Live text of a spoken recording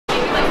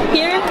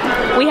Here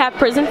we have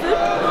prison food.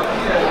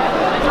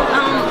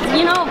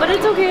 You know, but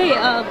it's okay.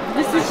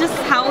 This is just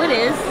how it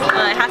is.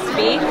 It has to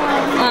be.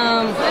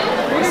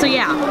 So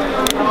yeah.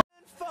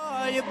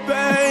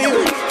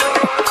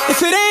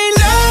 If it ain't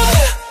love,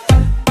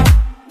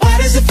 why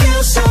does it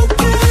feel so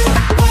good?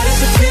 Why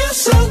does it feel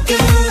so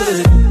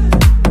good?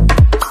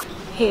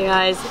 Hey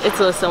guys, it's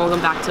Alyssa and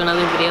welcome back to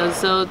another video.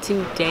 So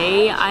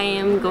today I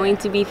am going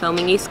to be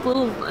filming a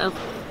school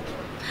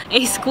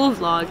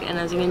vlog, and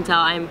as you can tell,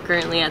 I'm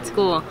currently at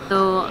school.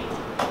 So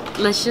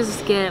let's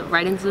just get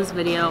right into this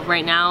video.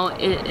 Right now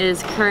it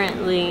is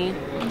currently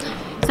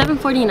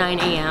 7:49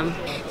 a.m.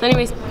 So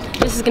anyways,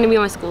 this is gonna be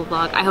my school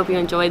vlog. I hope you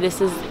enjoy.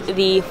 This is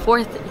the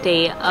 4th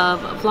day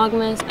of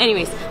Vlogmas.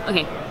 Anyways,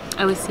 okay,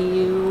 I will see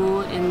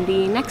you in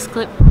the next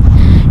clip.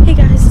 Hey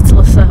guys, it's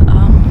Alyssa.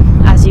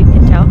 As you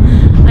can tell,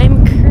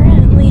 I'm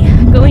currently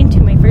going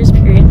to my first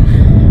period.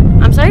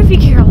 I'm sorry if you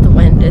hear all the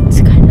wind.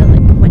 It's kind of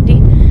like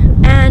windy,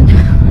 and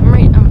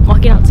I'm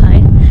walking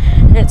outside,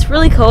 and it's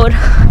really cold.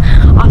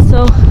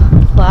 Also,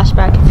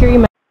 flashback. If you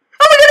remember,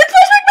 oh my god, it's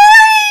Flashback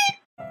Mary!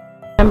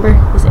 Remember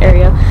this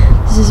area?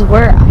 This is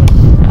where I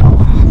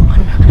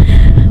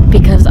fell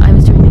because I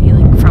was doing a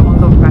like front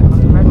walk over, back walk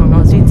over. I don't know, I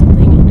was doing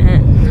something,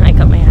 and I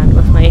cut my hand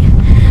with my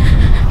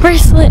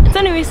bracelet. So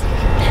anyways,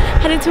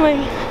 headed to my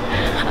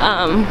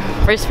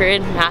first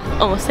period, math,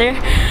 almost there.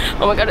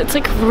 Oh my god, it's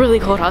like really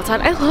cold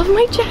outside. I love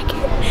my jacket.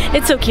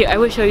 It's so cute. I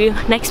will show you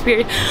next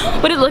period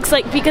what it looks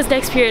like, because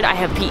next period I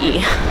have PE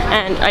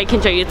and I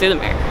can show you through the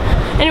mirror.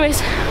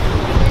 Anyways,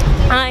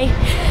 I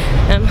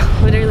am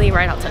literally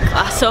right outside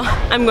class, so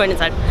I'm going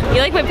inside. You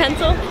like my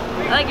pencil?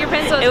 I like your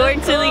pencil. It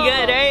works really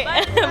good, right?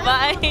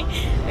 Bye.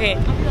 Okay,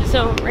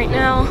 so right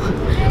now,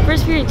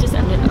 first period just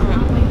ended.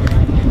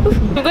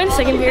 I'm going to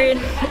second period,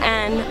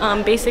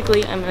 and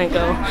basically I'm gonna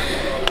go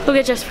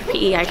get dressed for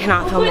PE. I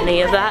cannot film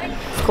any of that,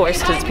 of course,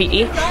 because it's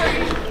PE.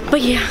 But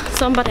yeah,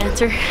 so I'm about to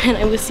answer, and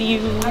I will see you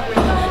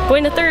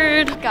going to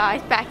third.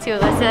 Guys, back to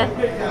Alyssa,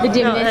 the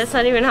gymnast. No, that's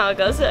not even how it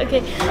goes. Okay,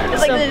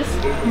 it's like this.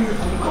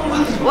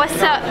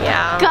 What's up,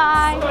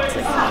 guys?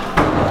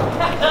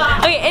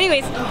 Okay,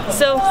 anyways,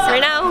 so right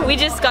now we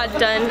just got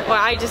done, or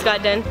I just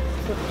got done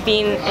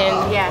being in,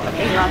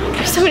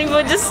 there's so many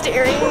people just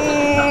staring.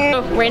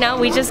 Right now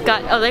we just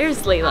got, oh,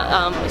 there's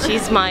Layla.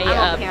 She's my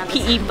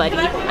PE buddy.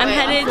 I'm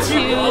headed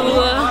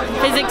to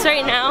physics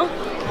right now.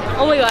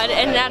 Oh my god,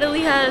 and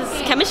Natalie has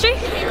chemistry?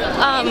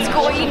 In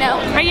school, you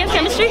know. Are you have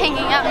chemistry? Hanging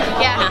out.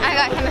 Yeah, I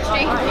got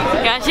chemistry.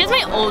 Yeah, she's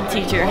my old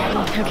teacher.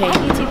 Okay.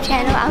 YouTube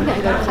channel, I'm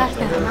gonna go to class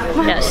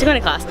now. Yeah, she's going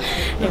to class.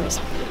 Anyways.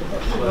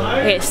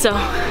 Okay, so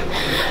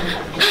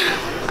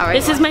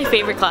this is my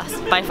favorite class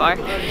by far.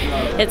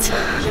 It's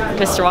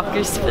Mr.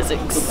 Walker's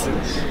physics.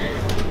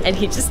 And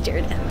he just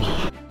stared at me.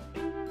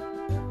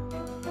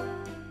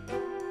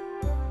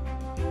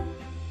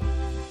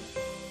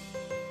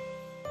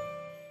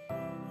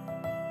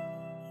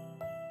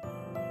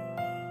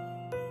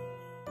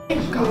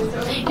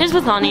 Here's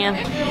Bethania.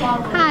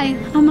 Hi,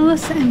 I'm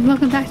Alyssa and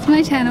welcome back to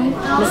my channel.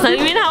 That's not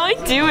even how I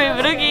do it,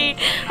 but okay.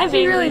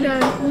 She really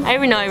does. I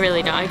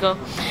really don't. I go,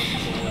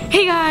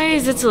 hey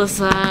guys, it's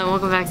Alyssa and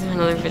welcome back to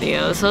another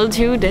video. So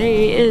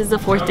today is the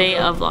 4th day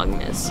of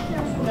Vlogmas.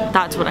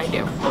 That's what I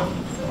do.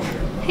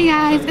 Hey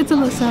guys, it's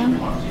Alyssa.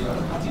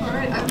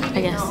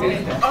 I guess.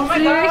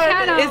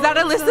 Is that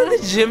Alyssa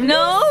the gym?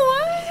 No,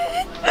 what?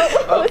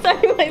 Oh,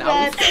 sorry, my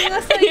bad.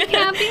 Alyssa, you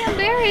can't be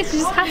embarrassed. You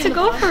just have to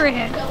go for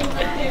it.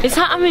 It's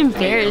not I'm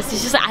embarrassed.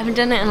 It's just that I haven't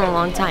done it in a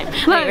long time.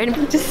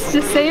 Look, just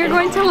say you're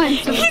going to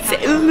lunch. He's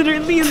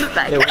literally in the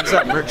back. Hey, when's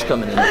that merch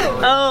coming in?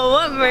 Oh,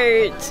 what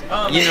merch?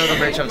 You know the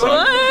merch I'm talking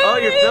about. Oh,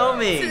 you're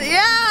filming.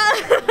 Yeah.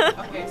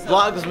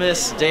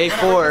 Vlogmas day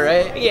 4,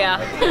 right?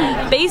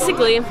 Yeah.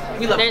 Basically,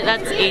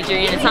 that's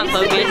Adrian. It's not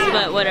focused,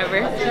 but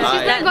whatever. She's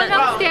gonna go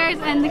downstairs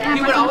and the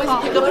camera's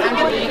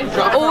gonna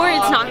fall. Or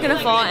it's not gonna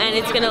fall and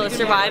it's gonna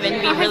survive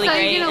and be really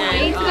great. You're gonna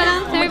wait to go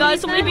downstairs? Oh my god,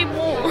 so many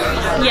people.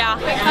 Yeah.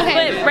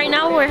 Okay. But right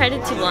now we're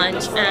headed to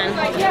lunch, and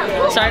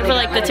sorry for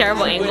like the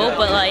terrible angle,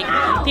 but like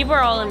people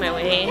are all in my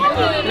way.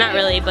 Not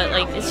really, but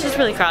like it's just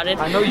really crowded.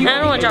 And I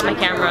don't want to drop my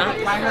camera.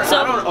 So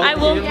I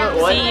will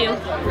see you.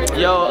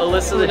 Yo,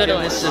 Alyssa the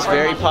gymnast is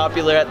very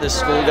popular at this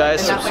school,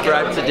 guys.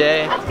 Subscribe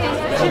today.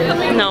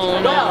 No,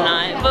 I'm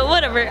not. But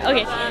whatever.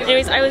 Okay.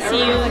 Anyways, I will see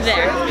you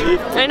there.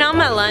 Right now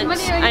I'm at lunch.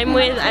 I'm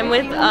with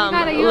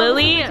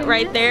Lily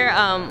right there.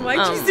 Why'd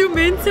you zoom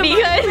in so much?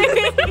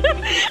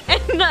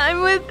 And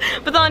I'm with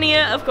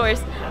Bethania, of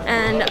course.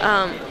 And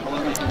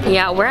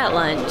yeah, we're at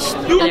lunch.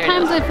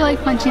 Sometimes I feel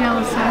like punching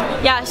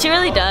Alyssa. Yeah, she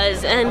really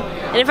does. And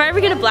if I ever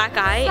get a black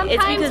eye,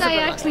 it's because I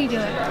actually do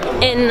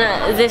it. In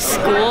this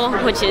school,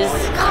 which is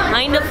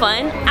kind of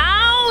fun.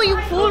 Ow! You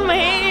pulled my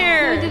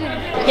hair. I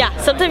didn't. Yeah,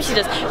 sometimes she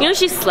does. You know,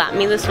 she slapped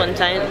me this one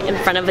time in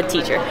front of a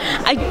teacher.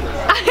 I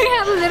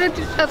have a minute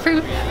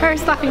for her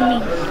slapping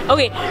me.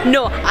 Okay,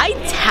 no, I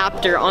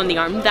tapped her on the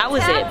arm. That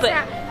was it. But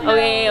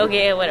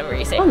okay, whatever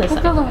you say. On this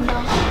side.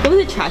 What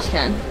was the trash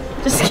can?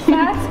 Just kidding.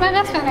 That's my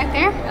best friend right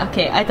there.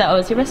 Okay, I thought it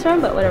was your best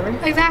friend, but whatever.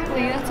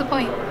 Exactly, that's the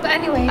point. But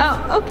anyway.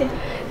 Oh, okay.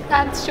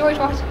 That's George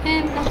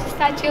Washington. That's the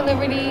Statue of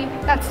Liberty.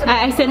 That's the.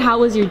 I said, how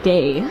was your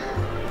day?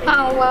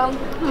 Oh well,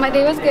 my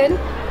day was good.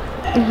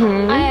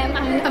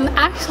 I'm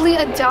actually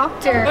a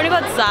doctor. I'm gonna go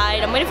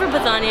outside. I'm waiting for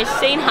Bathania. She's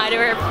saying hi to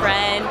her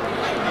friend.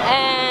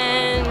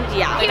 And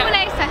yeah.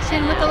 Q&A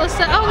session with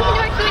Alyssa. Oh, we can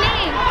do our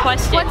Q&A.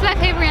 Question. What's my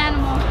favorite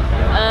animal?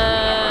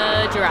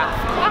 Giraffe.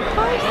 Of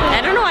course.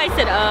 I don't know why I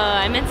said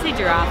I meant to say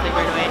giraffe like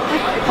right away.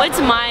 What's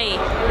my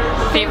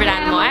favorite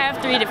animal? I have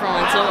 3 different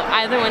ones, so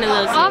either one of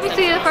those.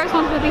 Obviously the first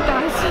one's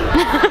Bebitas.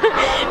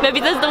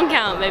 Bebitas don't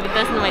count.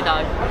 Bebitas is my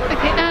dog.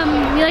 Okay,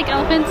 you like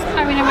elephants?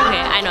 I remember. Okay,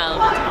 I know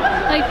elephants.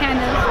 I like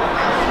pandas.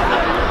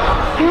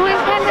 You don't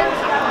like pandas?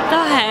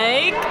 The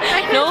heck?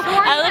 No, sworn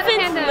you had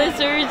elephants, pandas.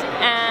 lizards,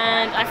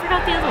 and I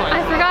forgot the other one.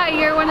 I forgot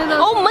you're one of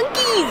those. Oh,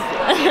 monkeys!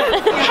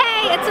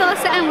 Hey, it's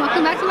Alyssa and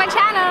welcome back to my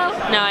channel.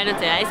 No, I don't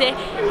say that. I say,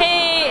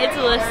 hey, it's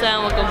Alyssa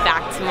and welcome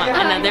back to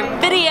another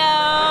video.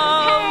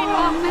 Hey,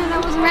 oh man,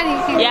 I wasn't ready.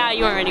 Yeah,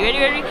 you weren't ready.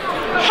 Ready?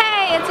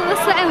 Hey, it's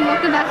Alyssa and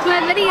welcome back to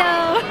my video.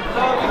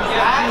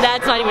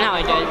 That's not even how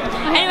I do it.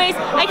 Anyways,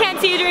 I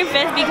can't see you during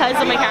 5th because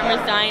my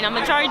camera's dying. I'm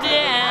gonna charge it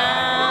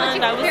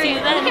and I will see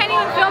you then. You can't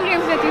even film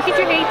during 5th. Your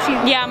teacher hates you.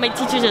 Yeah, my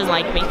teacher doesn't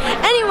like me.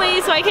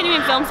 Anyway, so I can't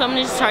even film, so I'm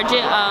gonna just charge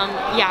it.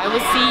 Yeah, I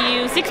will see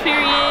you 6th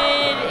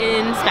period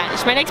in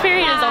Spanish. My next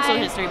period is also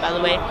history, by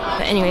the way.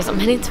 But anyways, I'm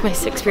heading to my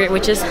 6th period,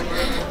 which is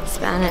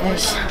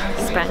Spanish.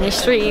 Spanish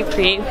 3,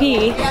 pre-AP.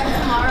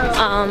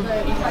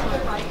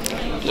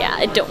 Yeah,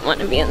 I don't want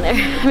to be in there.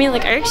 I mean,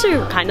 like, I actually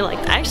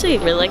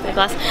really like the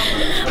class,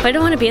 but I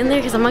don't want to be in there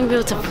because I'm not gonna be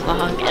able to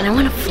vlog, and I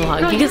want to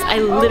vlog because I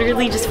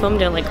literally just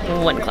filmed in like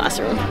one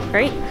classroom,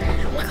 right?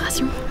 One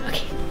classroom?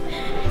 Okay.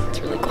 It's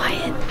really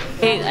quiet.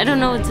 Hey, I don't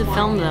know what to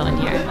film though in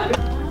here.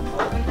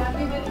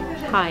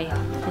 Hi,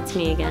 it's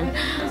me again.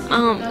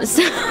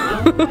 So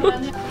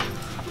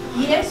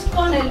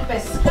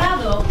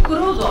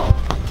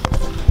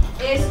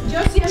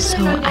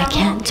I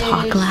can't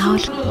talk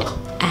loud,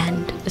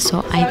 and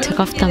so I took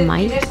off the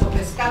mic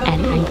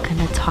and I'm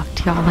gonna talk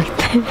to y'all like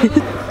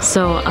this.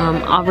 So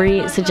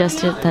Aubrey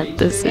suggested that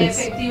this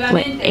is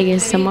what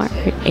ASMR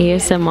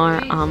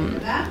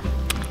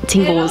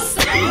tingles.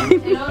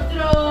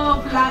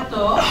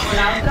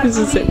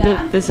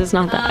 This is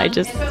not that.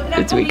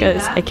 It's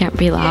because I can't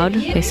be loud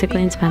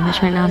basically in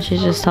Spanish right now.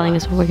 She's just telling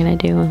us what we're gonna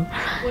do.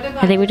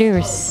 I think we're doing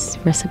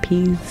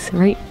recipes,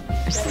 right?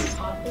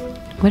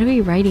 What are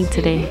we writing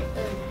today?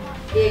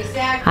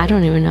 I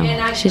don't even know.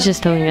 She's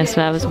just telling us,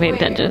 but I was paying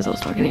attention as I was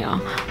talking to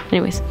y'all.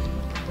 Anyways,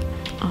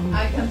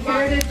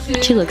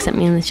 she looks at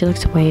me and then she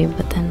looks away,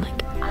 but then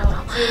like, I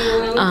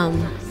don't know.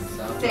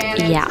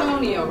 Yeah.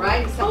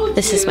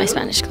 This is my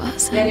Spanish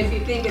class.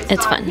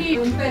 It's fun.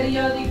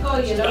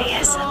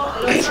 Yes.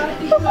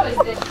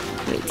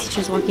 Wait,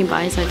 teacher's walking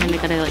by, so I kind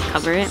of gotta like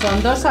cover it.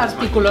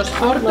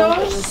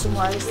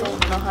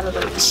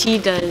 She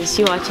does.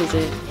 She watches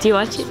it. Do you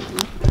watch it?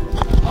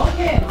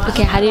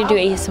 Okay, how do you do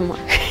ASMR?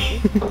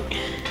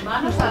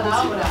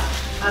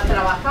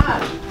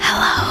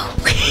 Hello.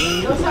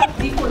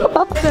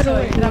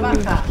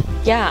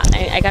 Yeah,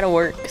 I gotta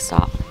work.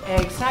 Stop.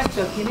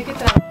 Exacto, tiene que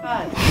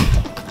trabajar.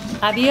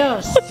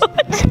 Adiós.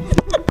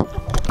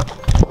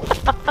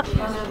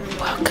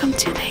 Welcome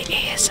to the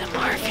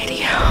ASMR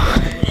video.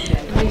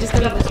 We just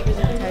gonna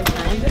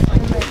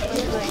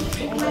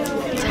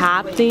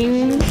tap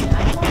things.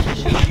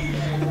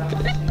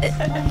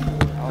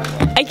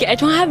 I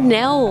don't have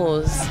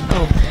nails.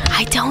 Oh,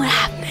 I don't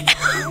have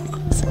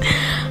nails.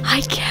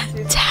 I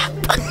can't tap.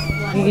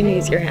 You can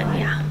use your hand,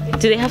 yeah.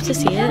 Do they have to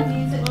see it?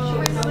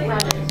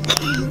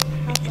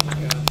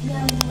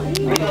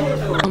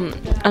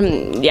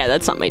 Yeah,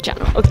 that's not my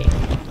channel. Okay.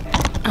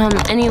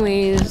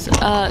 Anyways,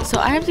 so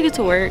I have to get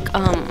to work.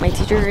 My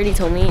teacher already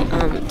told me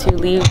to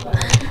leave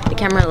the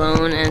camera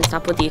alone and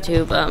stop with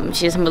YouTube.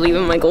 She doesn't believe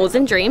in my goals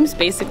and dreams,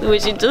 basically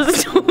what she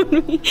just told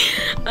me.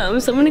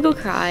 So I'm gonna go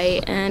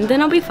cry and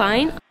then I'll be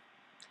fine.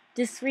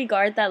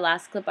 Disregard that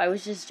last clip. I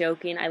was just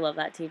joking. I love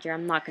that teacher.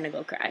 I'm not gonna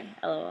go cry.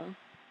 LOL.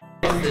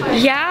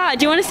 Yeah,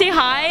 do you want to say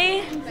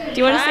hi? Do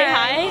you want to say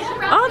hi?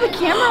 Oh, the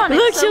camera on it.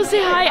 Look, she'll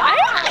say hi.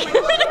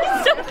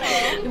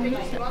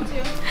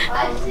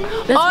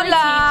 That's Hola.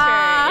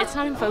 my teacher. It's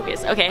not in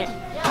focus. Okay.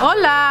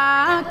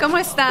 Hola, ¿cómo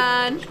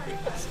están?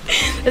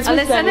 That's my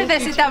Alyssa Spanish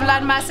necesita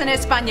hablar más en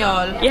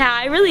español. Yeah,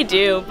 I really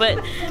do, but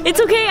it's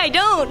okay, I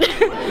don't.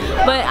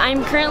 But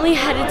I'm currently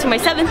headed to my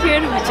 7th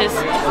period, which is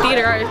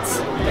theater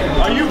arts.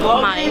 Are you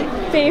vlogging? My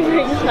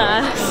favorite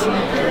class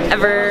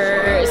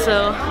ever.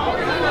 So,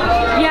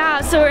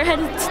 yeah, so we're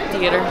headed to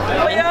theater.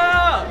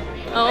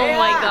 Oh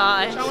my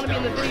gosh. I want to be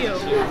in the video.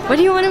 What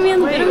do you want to be in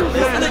the video?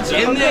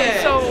 Okay,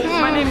 so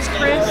my name's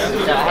Chris,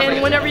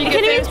 and whenever you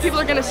get famous, people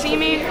are gonna see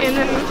me, and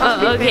then.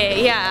 Oh,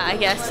 okay, yeah, I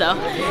guess so.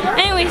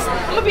 Anyways,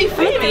 I'm at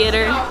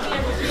theater.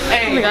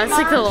 Oh my god, it's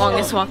like the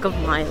longest walk of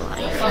my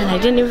life, and I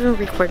didn't even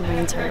record my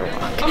entire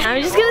walk.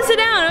 I'm just gonna sit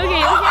down,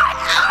 okay?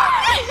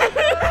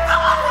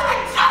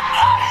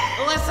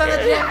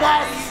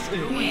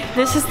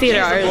 This is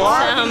theater arts.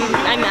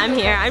 I'm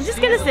here. I'm just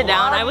gonna sit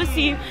down. I will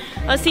see you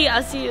I'll see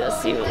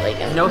you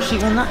later. No, she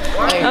will not.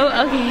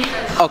 Oh, okay.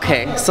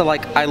 Okay, so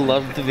like I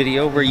love the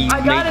video where you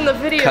got in the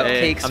video.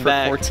 cupcakes I'm for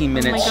back. 14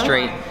 minutes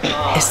straight.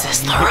 Is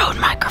this the Rode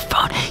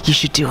microphone? You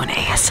should do an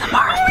ASMR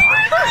for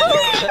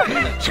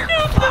it. You're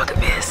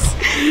Vlogmas.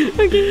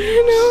 Okay,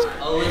 I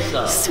know.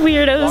 Alyssa, It's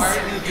weirdos. why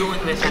are you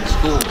doing this in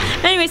school?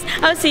 Anyways,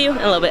 I'll see you in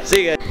a little bit.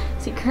 See you guys.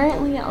 So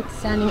currently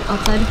standing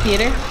outside the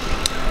theater,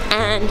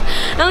 and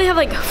I only have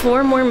like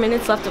 4 more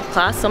minutes left of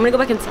class, so I'm gonna go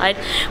back inside.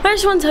 But I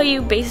just want to tell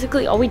you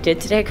basically all we did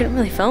today. I couldn't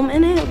really film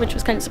in it, which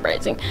was kind of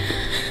surprising.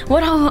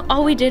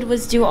 All we did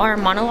was do our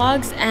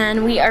monologues,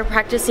 and we are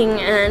practicing,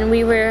 and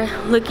we were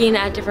looking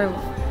at different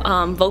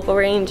vocal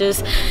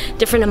ranges,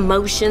 different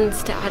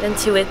emotions to add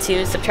into it,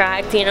 to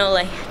subtract, you know,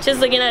 like just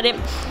looking at it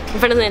in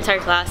front of the entire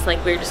class,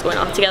 like we were just going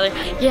off together.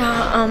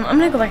 Yeah, I'm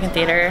gonna go back in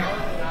theater.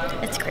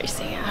 It's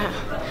crazy.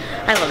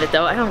 I love it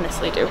though. I don't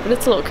necessarily do, but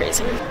it's a little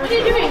crazy. What are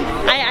you doing?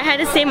 I had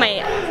to say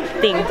my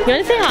thing. You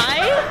want to say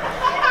hi?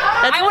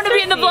 I want to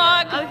be in the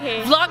vlog.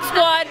 Okay. Vlog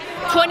Squad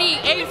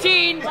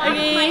 2018.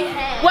 Okay.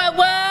 What?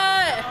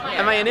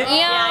 Am I in it?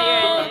 Yeah,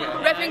 you're in it.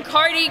 Repping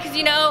Cardi, because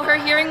you know her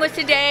hearing was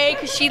today,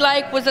 because she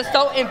like was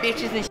assaulting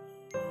bitches and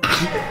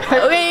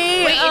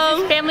Okay. Wait, is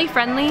this family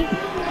friendly?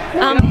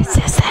 This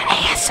is the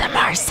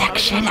ASMR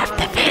section of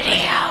the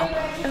video.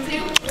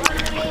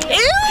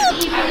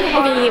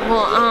 Okay,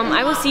 well,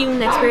 I will see you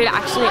next period.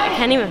 Actually, I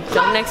can't even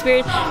film next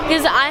period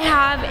because I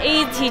have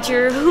a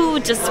teacher who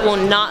just will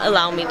not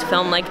allow me to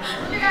film, like,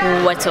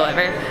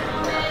 whatsoever.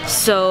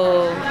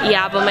 So,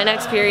 yeah, but my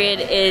next period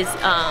is,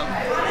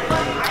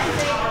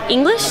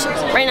 English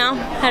right now,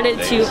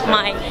 headed to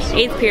my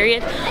 8th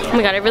period. Oh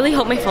my god, I really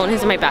hope my phone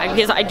is in my bag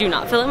because I do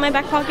not feel it in my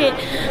back pocket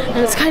and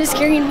it's kind of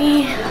scaring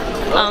me.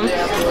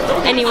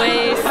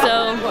 Anyway,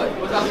 so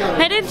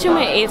headed to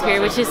my 8th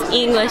period, which is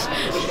English,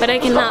 but I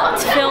cannot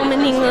film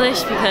in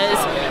English because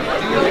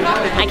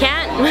I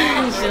can't.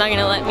 She's not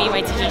gonna let me.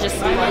 My teacher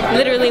just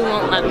literally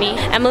won't let me.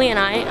 Emily and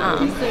I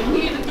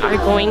are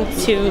going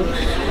to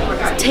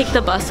take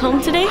the bus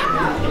home today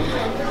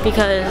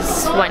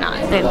because why not?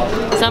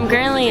 So I'm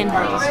currently in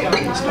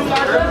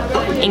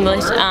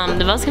English.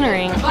 The bell's gonna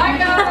ring.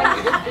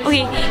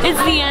 Okay,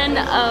 it's the end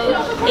of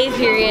 8th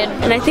period,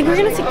 and I think we're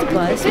gonna take the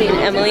bus, me and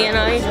Emily and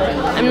I.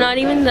 I'm not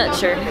even that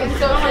sure.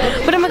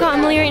 But I'm gonna call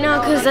Emily right now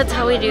because that's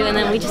how we do, and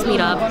then we just meet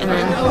up, and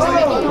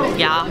then,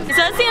 yeah. So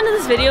that's the end of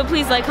this video.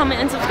 Please like,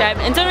 comment, and subscribe,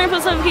 and turn on your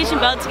post notification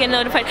bell to get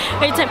notified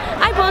every time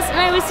I post, and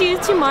I will see you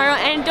tomorrow.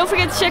 And don't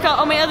forget to check out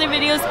all my other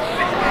videos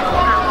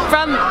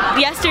from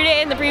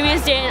yesterday and the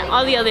previous day and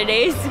all the other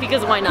days,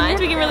 because why not?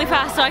 Speaking really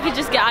fast so I could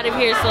just get out of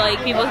here so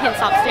like people can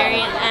stop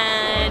staring,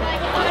 and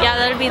yeah,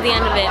 that'll be the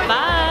end of it.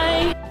 Bye!